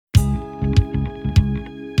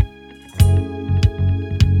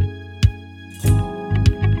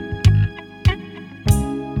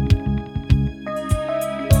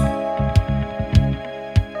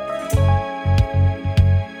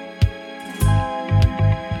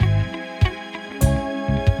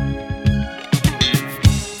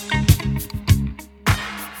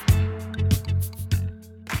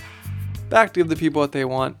Back to give the people what they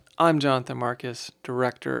want. I'm Jonathan Marcus,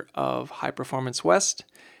 Director of High Performance West,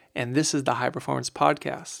 and this is the High Performance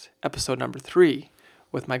Podcast, episode number 3,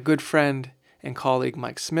 with my good friend and colleague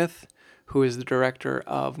Mike Smith, who is the Director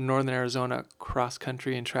of Northern Arizona Cross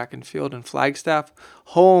Country and Track and Field in Flagstaff,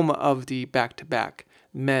 home of the back-to-back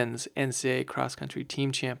men's NCAA cross country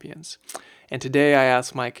team champions. And today I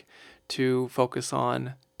asked Mike to focus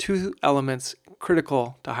on 2 elements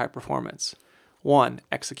critical to high performance. 1,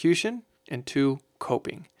 execution, and 2,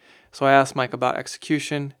 coping. So I asked Mike about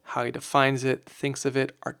execution, how he defines it, thinks of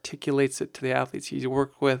it, articulates it to the athletes he's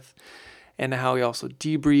worked with, and how he also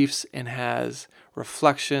debriefs and has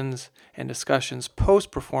reflections and discussions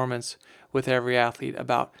post-performance with every athlete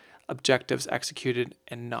about objectives executed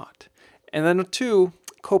and not. And then 2,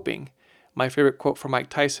 coping. My favorite quote from Mike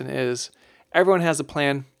Tyson is, "Everyone has a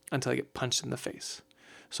plan until they get punched in the face."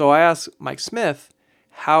 So I asked Mike Smith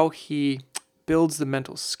how he builds the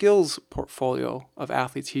mental skills portfolio of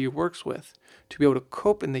athletes he works with to be able to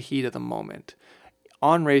cope in the heat of the moment.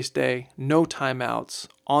 On race day, no timeouts,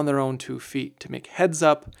 on their own 2 feet, to make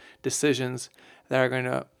heads-up decisions that are going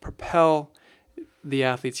to propel the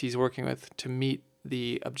athletes he's working with to meet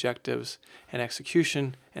the objectives and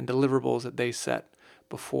execution and deliverables that they set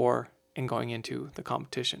before and going into the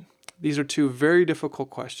competition. These are 2 very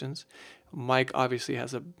difficult questions. Mike obviously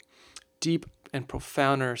has a deep and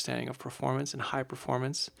profound understanding of performance and high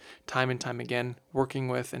performance, time and time again, working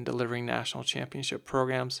with and delivering national championship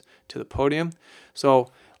programs to the podium. So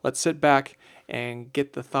let's sit back and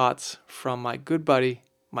get the thoughts from my good buddy,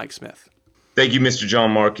 Mike Smith. Thank you, Mr.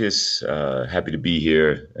 John Marcus. Happy to be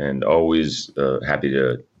here and always happy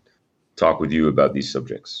to talk with you about these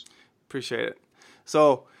subjects. Appreciate it.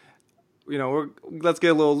 So, let's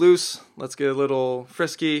get a little loose. Let's get a little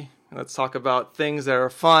frisky. Let's talk about things that are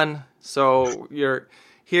fun. So you're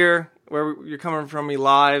here, where you're coming from me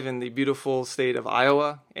live in the beautiful state of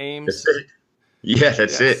Iowa, Ames. That's it. Yeah,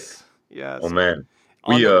 that's it. Yes. Oh man,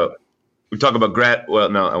 we talk about Well,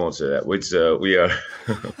 no, I won't say that. We are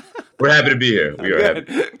we're happy to be here. We are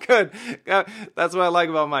happy. Good. That's what I like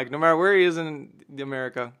about Mike. No matter where he is in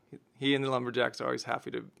America, he and the Lumberjacks are always happy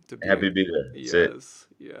to be happy to be there. That's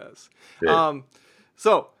Yes.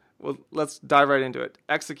 it. Well, let's dive right into it.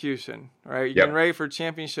 Execution, right? You're getting ready for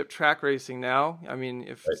championship track racing now. I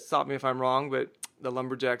mean, stop me if I'm wrong, but the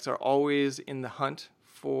Lumberjacks are always in the hunt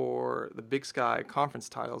for the Big Sky conference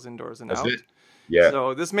titles, indoors and out. It. Yeah.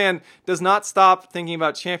 So this man does not stop thinking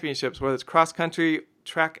about championships, whether it's cross country,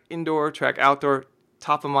 track indoor, track outdoor,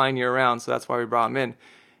 top of mind year round. So that's why we brought him in.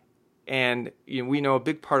 And we know a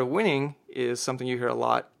big part of winning is something you hear a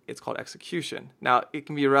lot. It's called execution. Now, it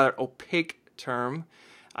can be a rather opaque term.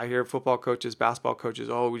 I hear football coaches, basketball coaches,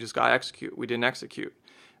 we just got to execute. We didn't execute.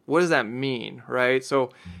 What does that mean, right? So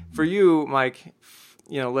for you, Mike,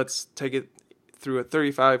 let's take it through a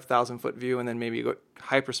 35,000-foot view and then maybe go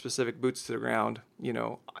hyper-specific, boots to the ground,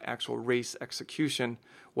 actual race execution.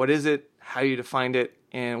 What is it? How do you define it?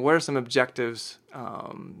 And what are some objectives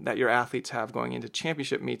that your athletes have going into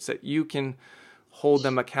championship meets that you can hold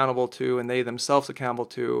them accountable to and they themselves accountable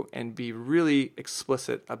to and be really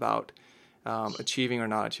explicit about achieving or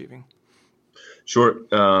not achieving? Sure.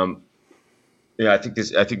 I think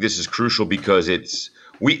this is crucial because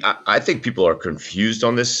I think people are confused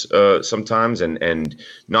on this sometimes, and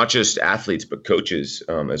not just athletes but coaches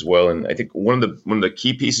as well. And I think one of the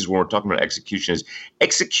key pieces when we're talking about execution is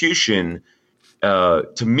execution.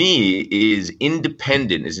 To me, is an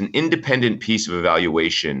independent piece of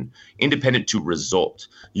evaluation, independent to result.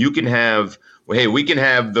 You can have. We can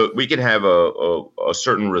have a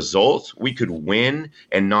certain result. We could win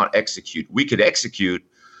and not execute. We could execute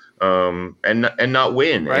and not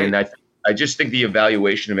win. Right. And I just think the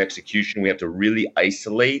evaluation of execution, we have to really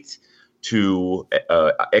isolate to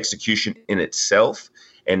execution in itself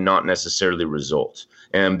and not necessarily result.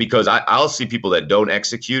 And because I'll see people that don't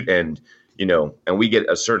execute and we get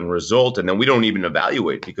a certain result and then we don't even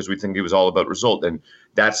evaluate because we think it was all about result. And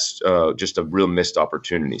that's just a real missed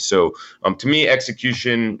opportunity. So to me,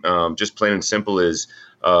 execution, just plain and simple, is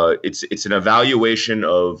it's an evaluation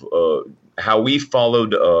of how we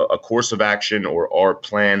followed a course of action or our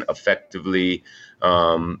plan effectively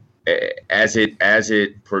as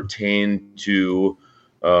it pertained to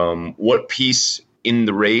what piece in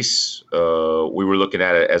the race we were looking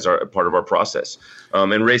at it as part of our process.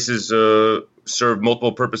 And races serve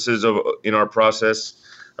multiple purposes in our process,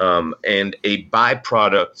 and a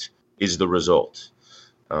byproduct is the result.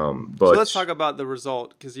 So let's talk about the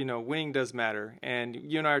result, because winning does matter, and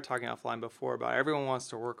you and I are talking offline before about everyone wants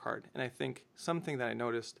to work hard, and I think something that I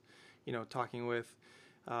noticed, talking with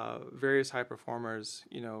various high performers,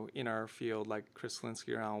 in our field, like Chris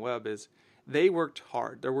Linsky or Alan Webb, is they worked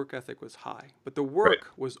hard. Their work ethic was high, but the Right.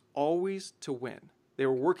 work was always to win. They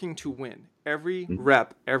were working to win. Every Mhm.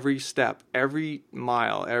 rep, every step, every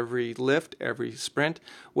mile, every lift, every sprint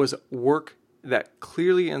was work that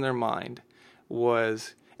clearly in their mind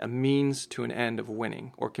was a means to an end of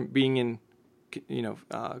winning or being in,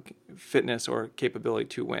 fitness or capability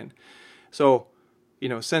to win. So,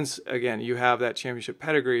 since again you have that championship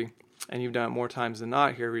pedigree and you've done it more times than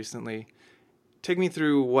not here recently, take me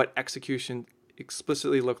through what execution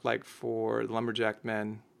explicitly looked like for the Lumberjack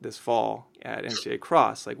men this fall at NCAA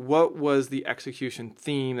Cross. Like, what was the execution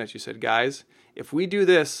theme that you said, guys, if we do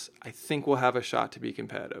this, I think we'll have a shot to be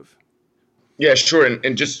competitive? Yeah, sure. And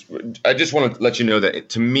I just want to let you know that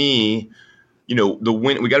to me, the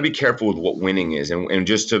win, we got to be careful with what winning is. And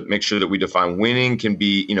just to make sure that we define winning can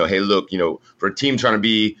be, hey, look, for a team trying to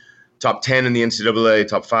be top 10 in the NCAA,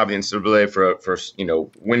 top 5 in the NCAA for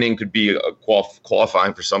winning could be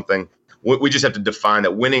qualifying for something. We just have to define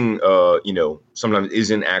that winning, sometimes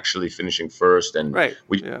isn't actually finishing first, and right.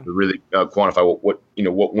 we really quantify what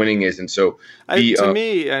winning is. And so, to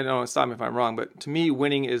me, I know, stop me if I'm wrong, but to me,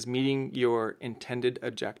 winning is meeting your intended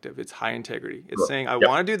objective. It's high integrity. It's saying I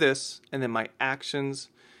want to do this, and then my actions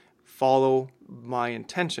follow my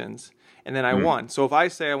intentions, and then I won. So if I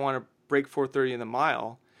say I want to break 4:30 in the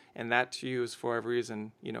mile, and that to you is for every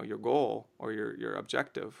reason, your goal or your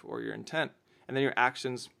objective or your intent, and then your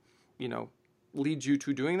actions lead you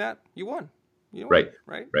to doing that, you won. Right.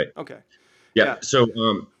 Okay. Yeah. So,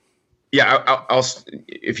 I'll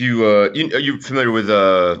if you're familiar with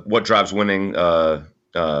What Drives Winning,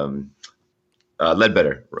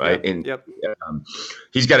 Ledbetter, right? Yep.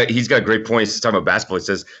 He's got a great point. He's talking about basketball. He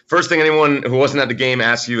says, first thing anyone who wasn't at the game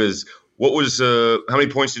asks you is, what was how many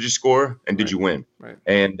points did you score and did you win? Right.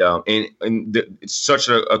 And it's such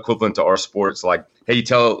an equivalent to our sports. Like, hey, you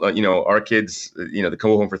tell our kids, they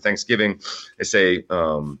come home for Thanksgiving, they say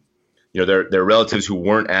their relatives who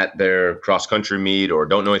weren't at their cross country meet or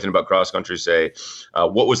don't know anything about cross country say,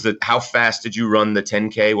 how fast did you run the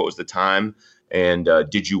 10K? What was the time? And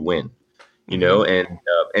did you win?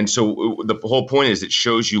 And so the whole point is it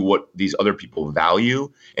shows you what these other people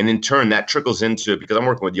value. And in turn, that trickles into, because I'm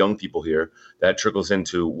working with young people here, that trickles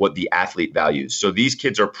into what the athlete values. So these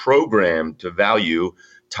kids are programmed to value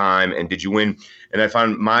time and did you win? And I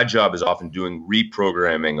find my job is often doing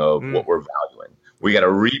reprogramming of what we're valuing. We got to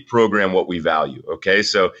reprogram what we value. Okay.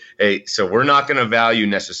 So we're not going to value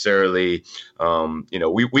necessarily, we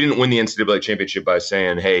didn't win the NCAA championship by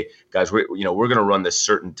saying, hey guys, we're going to run this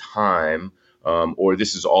certain time, or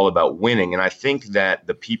this is all about winning. And I think that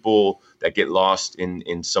the people that get lost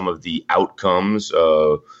in some of the outcomes,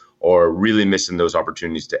 are really missing those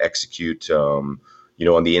opportunities to execute, on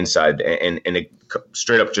the inside. And it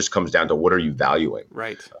straight up just comes down to what are you valuing?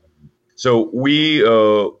 Right. So we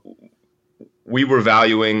were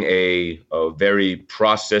valuing a very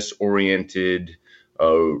process-oriented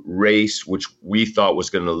race, which we thought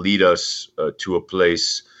was going to lead us to a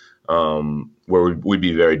place where it would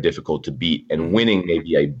be very difficult to beat, and winning may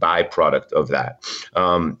be a byproduct of that.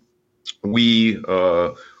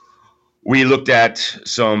 We looked at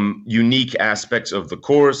some unique aspects of the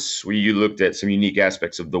course. We looked at some unique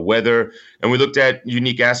aspects of the weather, and we looked at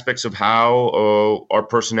unique aspects of how our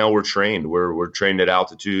personnel were trained. We're trained at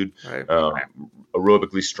altitude, right.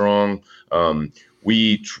 Aerobically strong.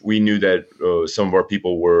 We knew that some of our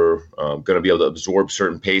people were going to be able to absorb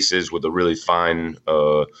certain paces with a really fine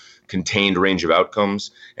contained range of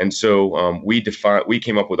outcomes. And so we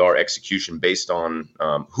came up with our execution based on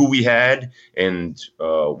who we had and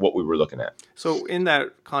what we were looking at. So in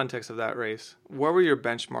that context of that race, what were your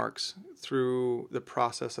benchmarks through the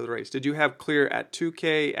process of the race? Did you have clear at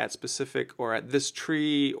 2K, at specific, or at this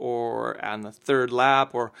tree, or on the third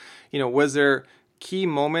lap? Or, was there key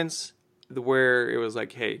moments where it was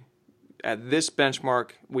like, hey, at this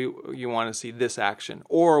benchmark, you want to see this action?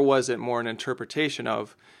 Or was it more an interpretation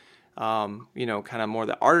of, kind of more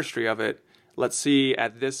the artistry of it? Let's see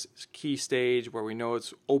at this key stage where we know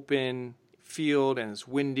it's open field and it's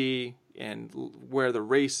windy and where the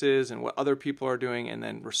race is and what other people are doing, and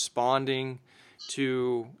then responding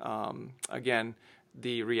to, again,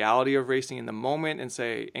 the reality of racing in the moment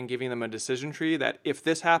and giving them a decision tree that if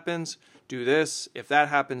this happens, do this. If that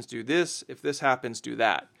happens, do this. If this happens, do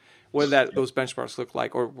that. What did those benchmarks look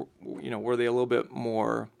like? Or, were they a little bit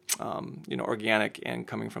more, organic and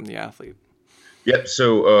coming from the athlete? Yep.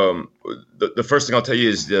 So the first thing I'll tell you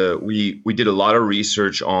is we did a lot of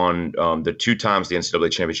research on the 2 times the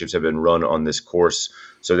NCAA championships have been run on this course.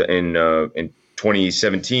 So that in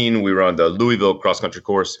 2017, we were on the Louisville cross country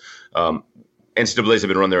course. NCAA's have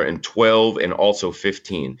been run there in 12 and also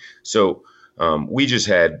 15. So we just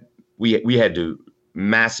had we had to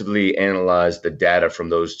massively analyze the data from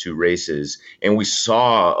those two races, and we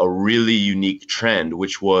saw a really unique trend,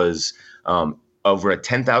 which was over a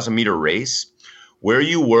 10,000 meter race, where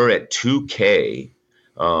you were at 2K,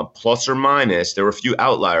 plus or minus. There were a few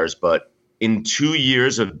outliers, but in 2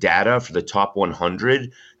 years of data for the top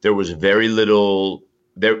 100, there was very little.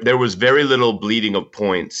 There was very little bleeding of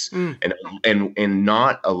points, and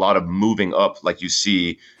not a lot of moving up like you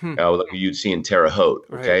see, like you'd see in Terre Haute.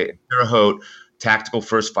 Okay, right. Terre Haute, tactical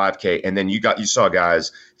first 5K, and then you saw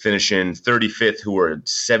guys finishing 35th who were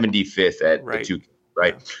 75th at the 2K.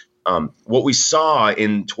 Right. Yeah. What we saw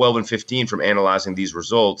in 12 and 15 from analyzing these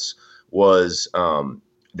results was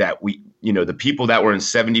that the people that were in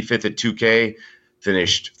 75th at 2K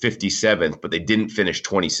finished 57th, but they didn't finish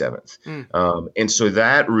 27th. And so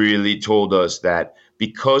that really told us that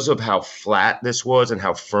because of how flat this was and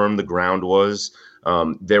how firm the ground was,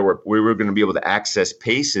 we were going to be able to access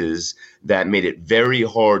paces that made it very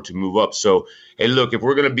hard to move up. So, hey, look, if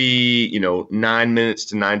we're going to be, 9 minutes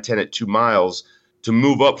to 9:10 at 2 miles, to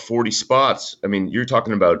move up 40 spots, I mean, you're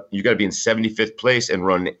talking about you got to be in 75th place and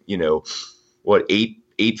run,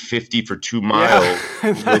 850 for 2 miles.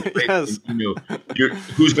 Yeah. Yes.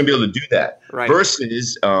 Who's going to be able to do that? Right.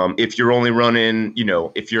 Versus if you're only running,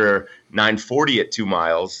 if you're 940 at 2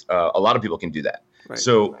 miles, a lot of people can do that. Right.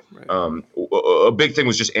 So a big thing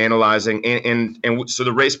was just analyzing, and so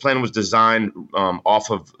the race plan was designed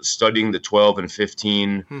off of studying the 12 and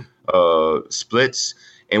 15 splits,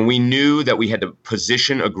 and we knew that we had to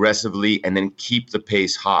position aggressively and then keep the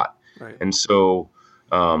pace hot. Right. And so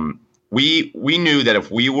we knew that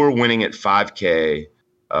if we were winning at 5K,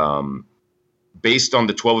 based on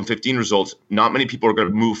the 12 and 15 results, not many people are going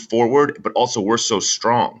to move forward, but also we're so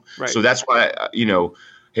strong. Right. So that's why,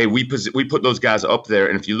 hey, we put those guys up there.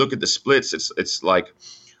 And if you look at the splits, it's like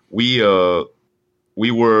we were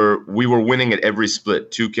winning at every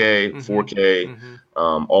split, 2K, 4K,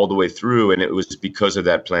 all the way through. And it was because of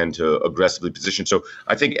that plan to aggressively position. So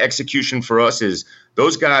I think execution for us is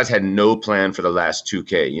those guys had no plan for the last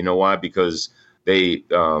 2K. You know why? Because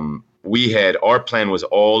our plan was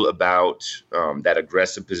all about that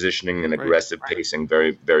aggressive positioning and aggressive pacing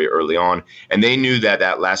very, very early on. And they knew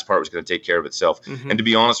that last part was going to take care of itself. And to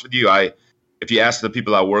be honest with you, if you ask the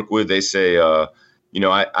people I work with, they say,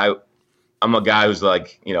 I'm a guy who's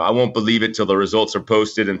like, I won't believe it till the results are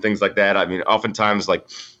posted and things like that. I mean, oftentimes, like,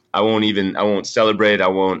 I won't celebrate. I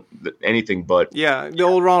won't anything but. Yeah, the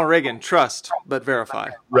old Ronald Reagan, trust, but verify.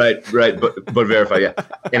 Right, but verify, yeah.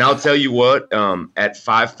 And I'll tell you what, at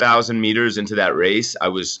 5,000 meters into that race, I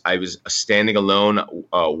was standing alone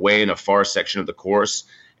way in a far section of the course.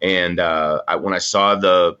 And when I saw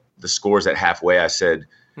the scores at halfway, I said,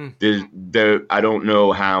 I don't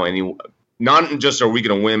know how not just are we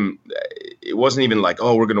going to win. It wasn't even like,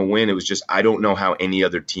 oh, we're going to win. It was just, I don't know how any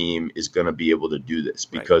other team is going to be able to do this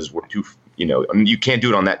because we're too, you can't do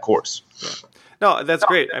it on that course. Yeah. No, that's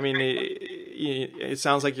great. I mean, it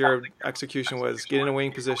sounds like your execution was get in a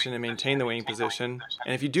winning position and maintain the winning position.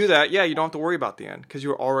 And if you do that, you don't have to worry about the end because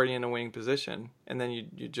you're already in a winning position. And then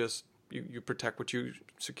you protect what you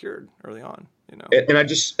secured early on, And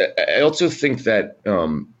I also think that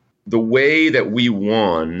the way that we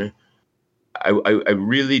won, I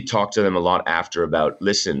really talked to them a lot after about,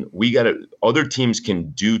 listen, other teams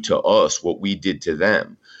can do to us what we did to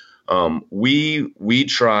them. We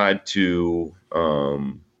tried to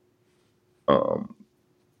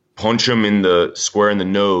punch them in the square in the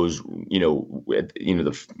nose,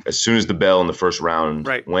 as soon as the bell in the first round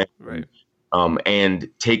went, and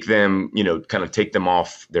take them, kind of take them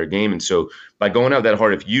off their game. And so by going out that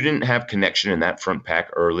hard, if you didn't have connection in that front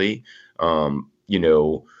pack early,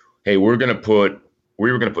 hey, we were going to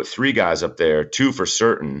put 3 guys up there, 2 for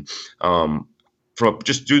certain.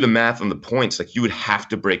 Just do the math on the points, like you would have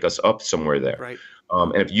to break us up somewhere there. Right.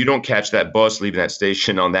 And if you don't catch that bus leaving that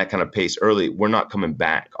station on that kind of pace early, we're not coming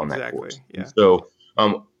back on that course. Yeah. So,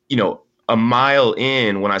 a mile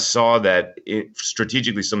in, when I saw that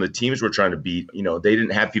strategically some of the teams were trying to beat, they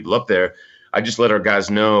didn't have people up there. I just let our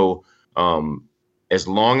guys know, as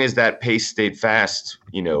long as that pace stayed fast,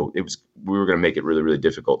 we were going to make it really, really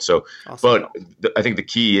difficult. So, awesome. But I think the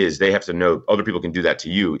key is they have to know other people can do that to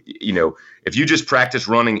you. If you just practice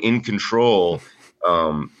running in control,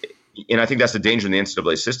 and I think that's the danger in the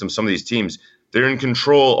NCAA system. Some of these teams, they're in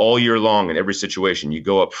control all year long in every situation. You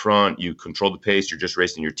go up front, you control the pace, you're just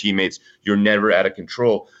racing your teammates. You're never out of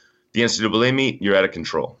control. The NCAA meet, you're out of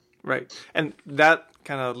control. Right. And that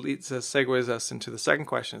kind of segues us into the second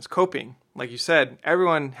question, is coping. Like you said,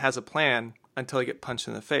 everyone has a plan until they get punched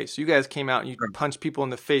in the face. You guys came out and you punched people in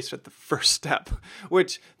the face at the first step,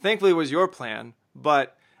 which thankfully was your plan.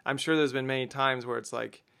 But I'm sure there's been many times where it's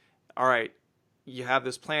like, all right, you have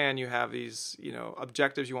this plan, you have these,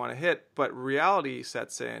 objectives you want to hit, but reality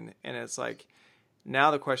sets in, and it's like,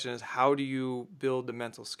 now the question is, how do you build the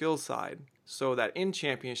mental skills side so that in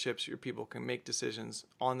championships your people can make decisions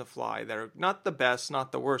on the fly that are not the best,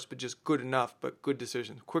 not the worst, but just good enough, but good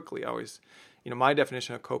decisions quickly. My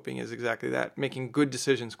definition of coping is exactly that, making good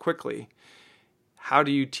decisions quickly. How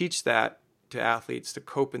do you teach that to athletes to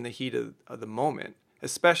cope in the heat of the moment,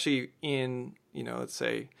 especially in, let's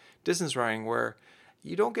say distance running, where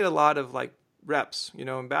you don't get a lot of like reps,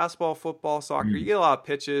 in basketball, football, soccer, you get a lot of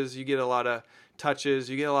pitches, you get a lot of touches,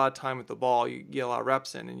 you get a lot of time with the ball, you get a lot of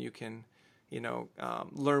reps in, and you can,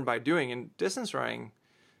 learn by doing. In distance running,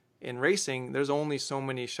 in racing, there's only so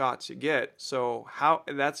many shots you get. So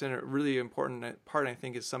that's a really important part, I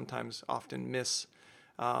think, is sometimes often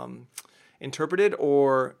interpreted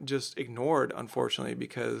or just ignored, unfortunately,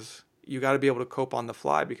 because you got to be able to cope on the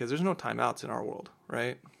fly because there's no timeouts in our world,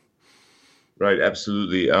 right? Right,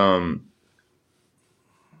 absolutely. I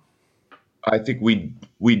think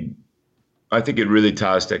I think it really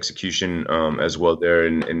ties to execution as well there,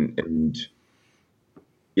 and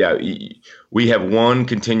yeah, we have one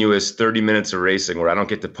continuous 30 minutes of racing where I don't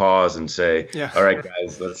get to pause and say, all right,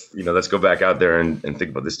 guys, let's go back out there and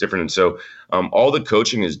think about this different. And so all the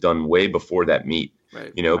coaching is done way before that meet.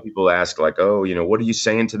 Right. People ask like, oh, what are you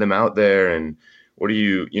saying to them out there? And what do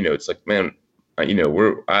you, it's like, man,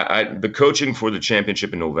 the coaching for the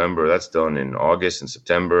championship in November, that's done in August and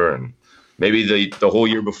September and maybe the whole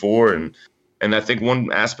year before. And I think one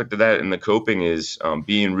aspect of that in the coping is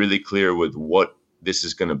being really clear with what this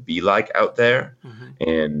is going to be like out there. Mm-hmm.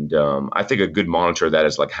 And I think a good monitor of that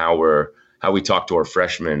is like how we talk to our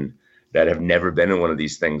freshmen that have never been in one of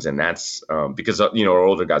these things. And that's because, our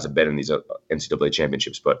older guys have been in these NCAA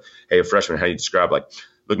championships. But hey, a freshman, how do you describe, like,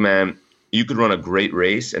 look, man, you could run a great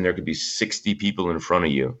race and there could be 60 people in front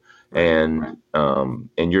of you. And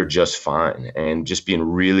you're just fine, and just being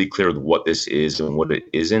really clear with what this is and what it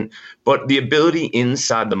isn't. But the ability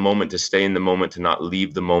inside the moment to stay in the moment, to not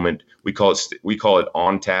leave the moment, we call it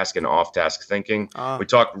on task and off task thinking. We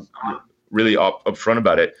talk really up front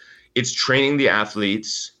about it. It's training the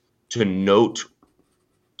athletes to note,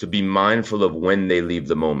 to be mindful of when they leave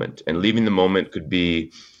the moment, and leaving the moment could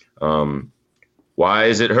be, why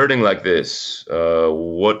is it hurting like this?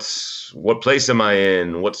 What place am I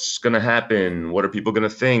in? What's going to happen? What are people going to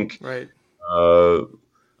think? Right.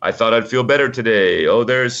 I thought I'd feel better today. Oh,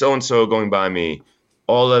 there's so-and-so going by me.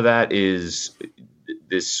 All of that is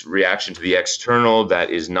this reaction to the external that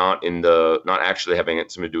is not actually having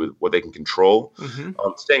something to do with what they can control. Mm-hmm.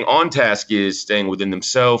 Staying on task is staying within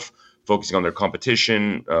themselves, focusing on their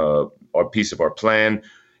competition, or piece of our plan.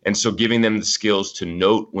 And so giving them the skills to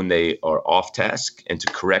note when they are off task and to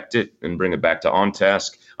correct it and bring it back to on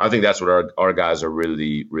task. I think that's what our guys are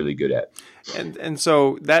really, really good at. And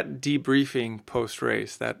so that debriefing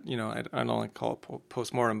post-race, that, I don't like to call it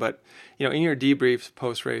post-mortem, but, in your debriefs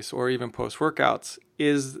post-race or even post-workouts,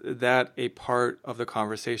 is that a part of the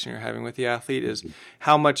conversation you're having with the athlete? Is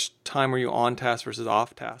how much time are you on task versus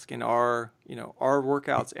off task in our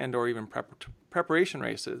workouts and or even preparation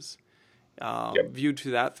races? Viewed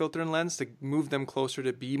through that filter and lens to move them closer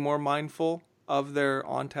to be more mindful of their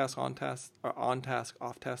on-task,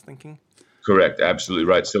 off-task thinking? Correct. Absolutely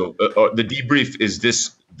right. So the debrief is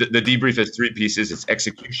this. The debrief has three pieces. It's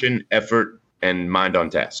execution, effort, and mind on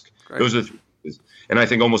task. Right. Those are the three pieces. And I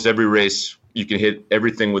think almost every race, you can hit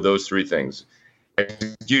everything with those three things.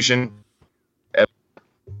 Execution, effort,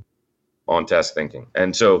 on-task thinking.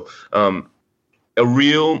 And so a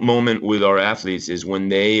real moment with our athletes is when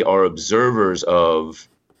they are observers of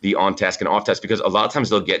the on task and off task, because a lot of times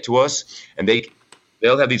they'll get to us and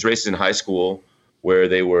they'll have these races in high school where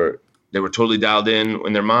they were totally dialed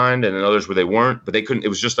in their mind, and then others where they weren't, but they couldn't. It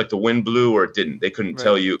was just like the wind blew or it didn't. They couldn't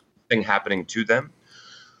tell you anything happening to them.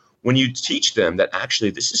 When you teach them that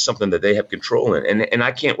actually this is something that they have control in, and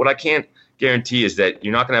I can't guarantee is that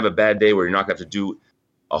you're not going to have a bad day where you're not going to have to do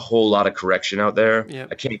a whole lot of correction out there. Yep.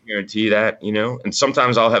 I can't guarantee that, And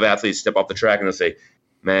sometimes I'll have athletes step off the track and they'll say,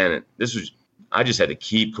 man, I just had to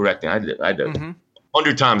keep correcting. I did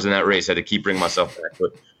 100 times in that race. I had to keep bringing myself back.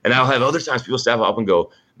 And I'll have other times people step up and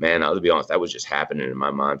go, man, I'll be honest, that was just happening in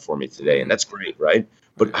my mind for me today. And that's great, right?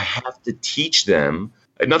 But I have to teach them.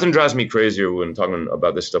 Nothing drives me crazier when talking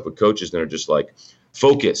about this stuff with coaches than are just like,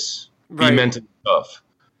 focus, be mentally tough.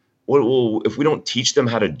 Well, if we don't teach them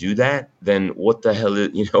how to do that, then what the hell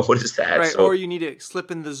is, what is that? Right. So, or you need to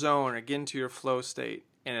slip in the zone or get into your flow state.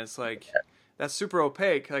 And it's like, that's super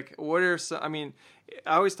opaque. Like, what are some, I mean,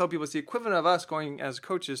 I always tell people it's the equivalent of us going as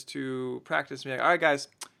coaches to practice and be like, all right, guys,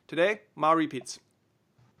 today, mile repeats.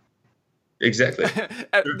 Exactly.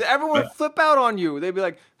 Everyone would flip out on you. They'd be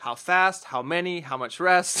like, how fast, how many, how much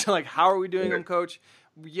rest? Like, how are we doing them, coach?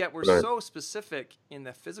 Yet we're so specific in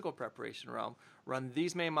the physical preparation realm. Run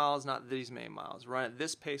these many miles, not these many miles. Run at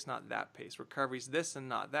this pace, not that pace. Recovery's this and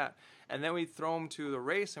not that. And then we throw them to the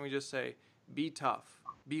race and we just say, be tough.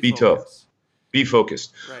 Be tough. Be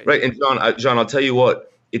focused. Right. And John, I'll tell you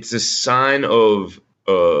what, it's a sign of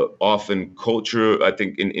often culture. I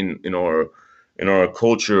think in our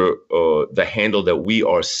culture, the handle that we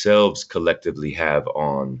ourselves collectively have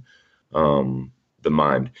on the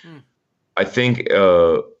mind. I think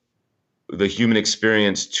the human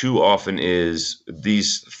experience too often is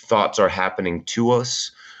these thoughts are happening to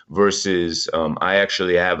us versus I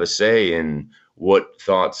actually have a say in what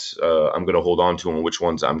thoughts I'm going to hold on to and which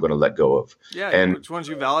ones I'm going to let go of. Yeah, and which ones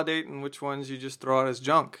you validate and which ones you just throw out as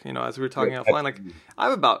junk. You know, as we were talking offline, like I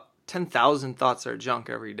have about 10,000 thoughts that are junk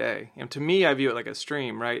every day. And to me, I view it like a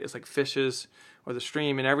stream, right? It's like fishes or the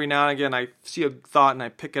stream. And every now and again, I see a thought and I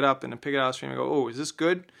pick it up and I pick it out of the stream and go, oh, is this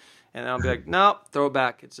good? And I'll be like, no, throw it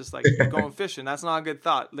back. It's just like you're going fishing. That's not a good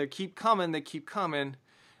thought. They keep coming.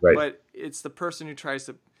 Right. But it's the person who tries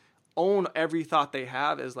to own every thought they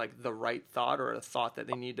have as like the right thought or a thought that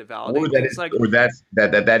they need to validate.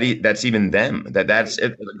 That's even them. That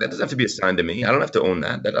doesn't have to be assigned to me. I don't have to own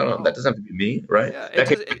that. That doesn't have to be me, right? Yeah,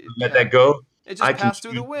 let that go. It just passed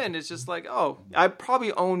through the wind. It's just like, oh, I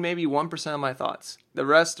probably own maybe 1% of my thoughts. The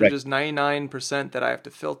rest are just 99% that I have to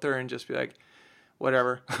filter and just be like,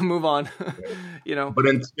 whatever, move on. You know. But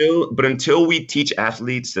until we teach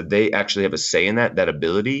athletes that they actually have a say in that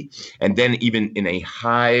ability, and then even in a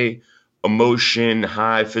high emotion,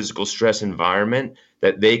 high physical stress environment,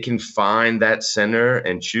 that they can find that center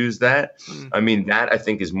and choose that. I mean, that I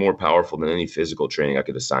think is more powerful than any physical training I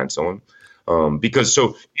could assign someone. Because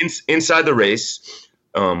inside the race,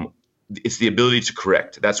 it's the ability to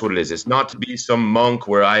correct. That's what it is. It's not to be some monk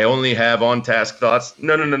where I only have on task thoughts.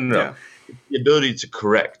 No. Yeah. It's the ability to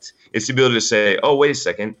correct. It's the ability to say, oh, wait a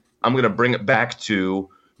second. I'm going to bring it back to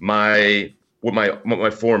what my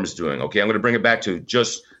form is doing. Okay. I'm going to bring it back to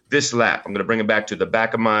just this lap. I'm going to bring it back to the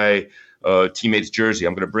back of my teammate's jersey.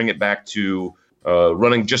 I'm going to bring it back to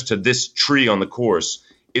running just to this tree on the course.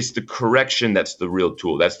 It's the correction that's the real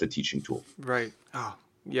tool. That's the teaching tool. Right. Oh,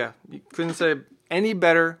 yeah. You couldn't say any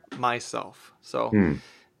better myself. So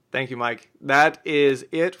thank you, Mike. That is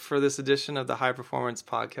it for this edition of the High Performance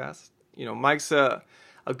Podcast. You know, Mike's a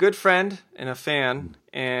good friend and a fan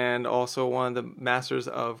and also one of the masters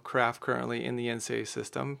of craft currently in the NCAA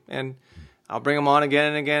system. And I'll bring him on again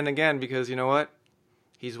and again and again because you know what?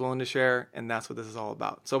 He's willing to share, and that's what this is all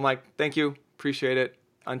about. So, Mike, thank you. Appreciate it.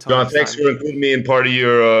 Until John, thanks for including me in part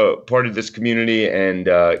of this community,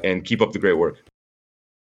 and keep up the great work.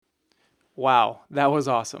 Wow, that was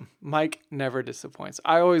awesome. Mike never disappoints.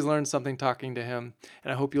 I always learn something talking to him,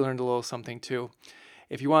 and I hope you learned a little something too.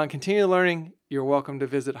 If you want to continue learning, you're welcome to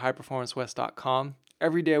visit highperformancewest.com.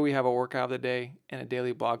 Every day we have a workout of the day and a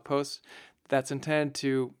daily blog post that's intended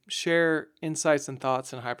to share insights and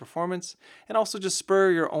thoughts in high performance and also just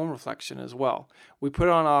spur your own reflection as well. We put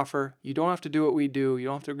it on offer. You don't have to do what we do. You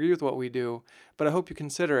don't have to agree with what we do, but I hope you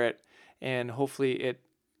consider it and hopefully it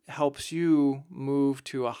helps you move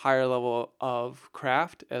to a higher level of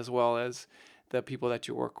craft as well as the people that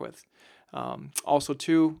you work with. Also,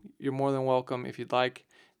 too, you're more than welcome if you'd like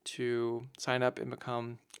to sign up and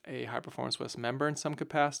become a High Performance West member in some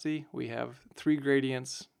capacity. We have 3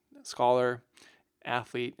 gradients: Scholar,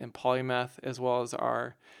 Athlete, and Polymath, as well as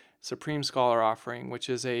our Supreme Scholar offering, which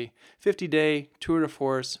is a 50-day tour de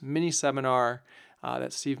force mini seminar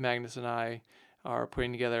that Steve Magnus and I are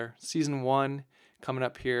putting together. Season 1 coming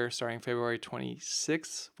up here starting February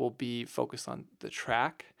 26th will be focused on the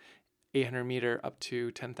track, 800 meter up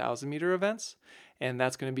to 10,000 meter events. And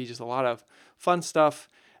that's going to be just a lot of fun stuff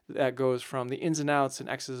that goes from the ins and outs and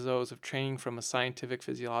X's and O's of training from a scientific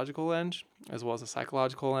physiological lens, as well as a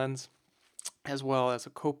psychological lens, as well as a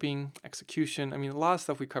coping, execution. I mean, a lot of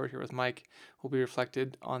stuff we covered here with Mike will be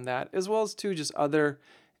reflected on that, as well as too just other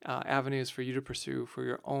avenues for you to pursue for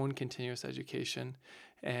your own continuous education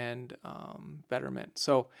and betterment.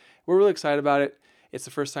 So we're really excited about it. It's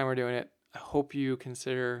the first time we're doing it. I hope you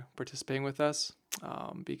consider participating with us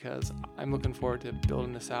because I'm looking forward to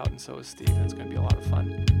building this out, and so is Steve, and it's going to be a lot of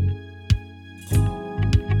fun.